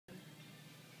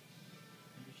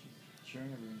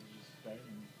chewing everything, just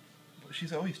biting. Well,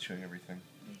 she's always chewing everything.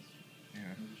 Yeah.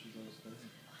 Maybe she's always biting.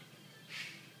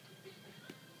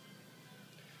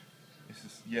 This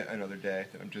is yet another day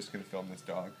that I'm just going to film this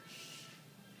dog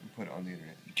and put it on the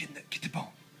internet. Get the bone!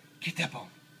 Get that bone!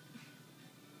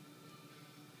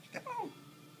 Get that bone!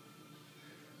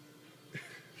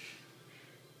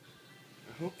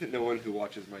 I hope that no one who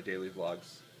watches my daily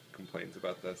vlogs complains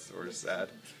about this or is sad.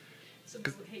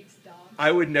 Someone who hates dogs.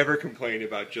 I would never complain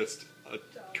about just a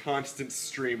constant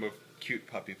stream of cute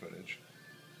puppy footage.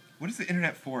 What is the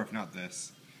internet for if not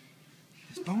this?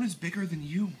 This bone is bigger than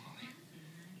you, Molly.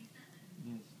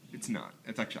 It's not.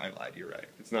 It's actually, I lied, you're right.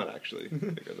 It's not actually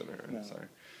bigger than her, I'm No. sorry.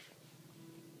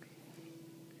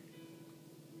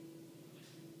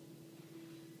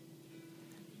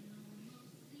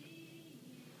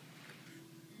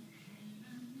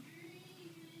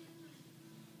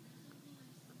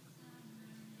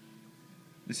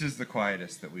 This is the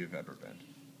quietest that we've ever been,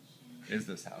 is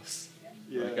this house.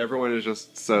 Yeah. Like, everyone is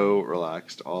just so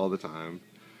relaxed all the time.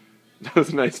 That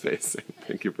was a nice face.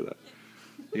 Thank you for that.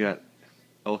 You got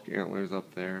elk antlers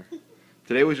up there.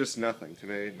 Today was just nothing.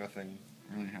 Today, nothing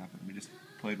really happened. We just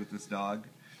played with this dog,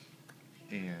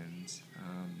 and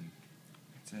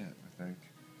that's it, I think.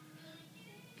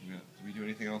 Yeah. Did we do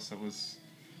anything else that was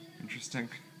interesting?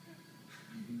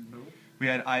 Nope. We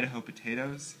had Idaho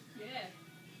potatoes. Yeah.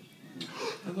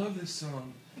 I love this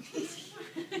song.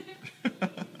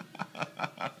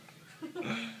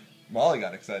 Molly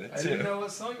got excited I too. didn't know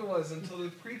what song it was until the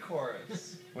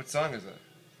pre-chorus. What song is it?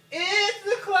 It's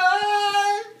the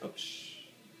climb! Oh, shh.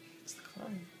 It's the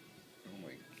climb. Oh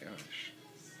my gosh.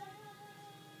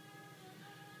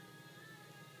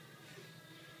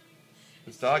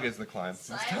 This dog is the climb. This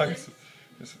dog is,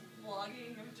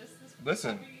 Vlogging of just this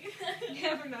Listen. puppy.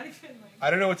 Yeah, we're not even like...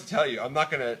 I don't know what to tell you. I'm not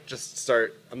gonna just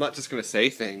start. I'm not just gonna say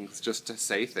things just to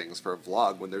say things for a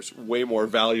vlog when there's way more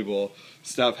valuable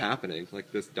stuff happening,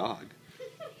 like this dog.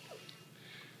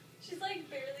 She's like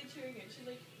barely chewing it. She's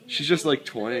like... She's just like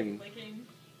toying. Licking.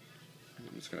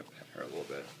 I'm just gonna pet her a little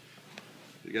bit.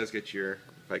 You guys get your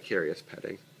vicarious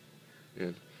petting.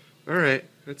 And all right,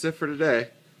 that's it for today.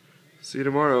 See you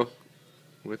tomorrow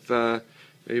with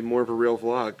maybe more of a real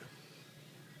vlog.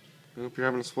 I hope you're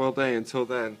having a swell day. Until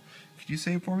then, could you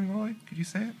say it for me, Molly? Could you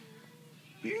say it?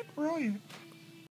 You're brilliant.